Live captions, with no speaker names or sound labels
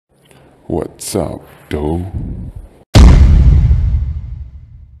What's up, though?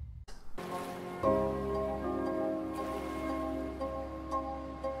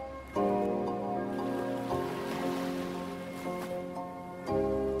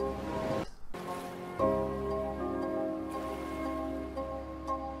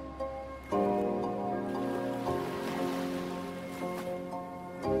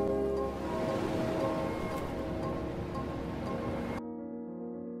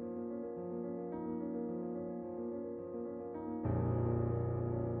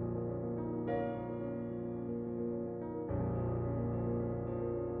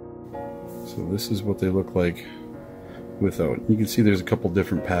 So this is what they look like without. You can see there's a couple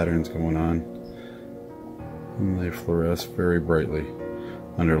different patterns going on. And they fluoresce very brightly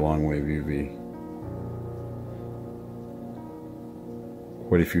under long wave UV.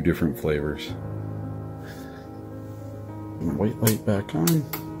 Quite a few different flavors. And white light back on.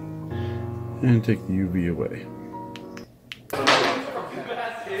 And take the UV away.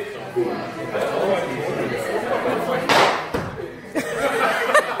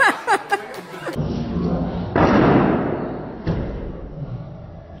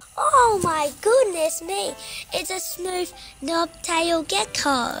 Oh my goodness me, it's a smooth knob-tailed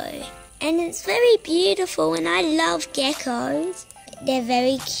gecko. And it's very beautiful and I love geckos. They're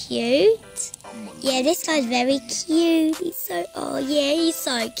very cute. Yeah, this guy's very cute. He's so, oh yeah, he's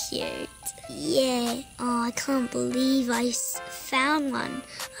so cute. Yeah, oh I can't believe I found one.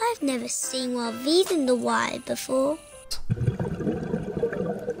 I've never seen one of these in the wild before.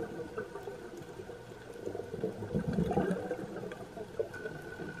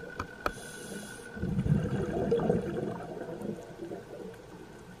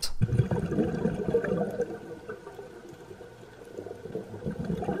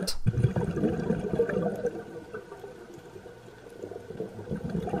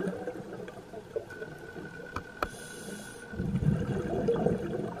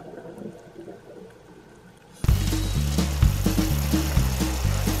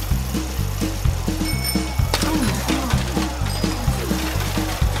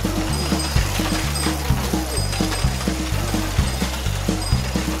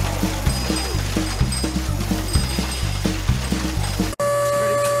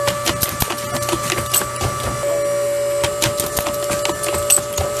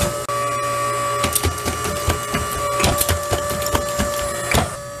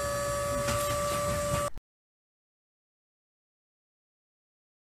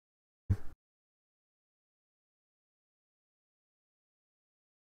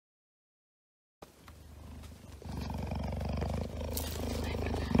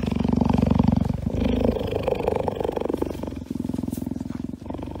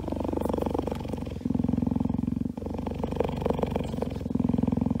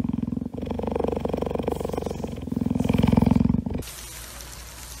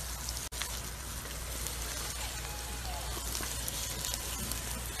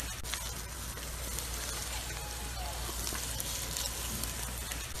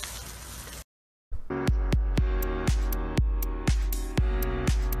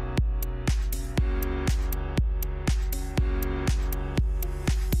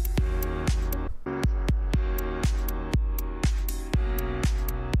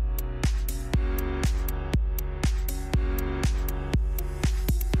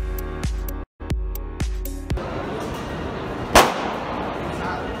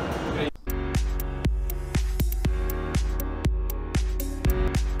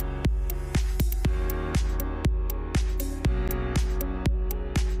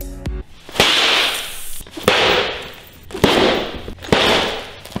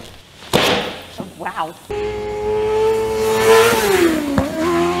 Wow.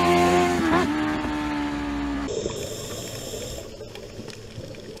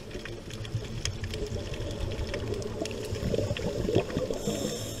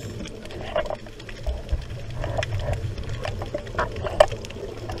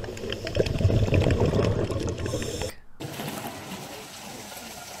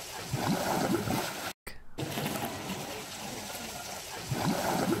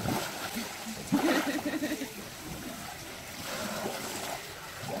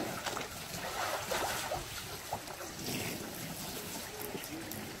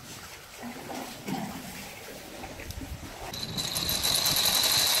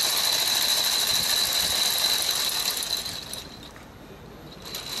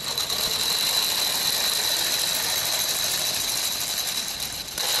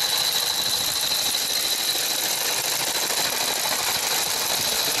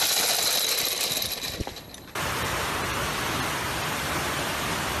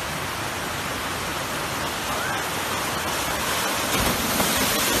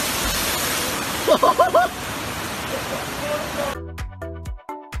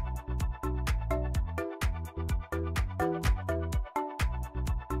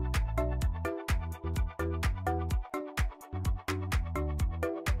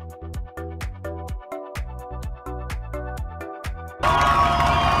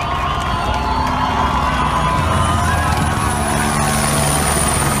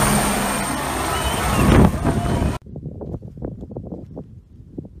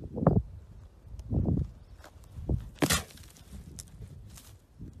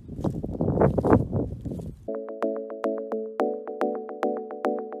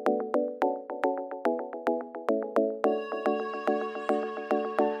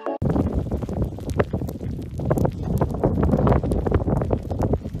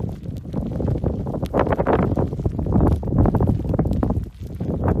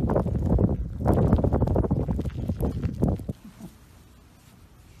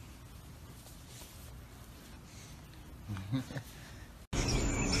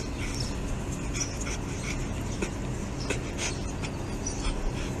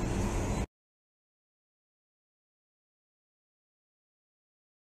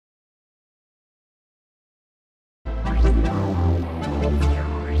 Bye.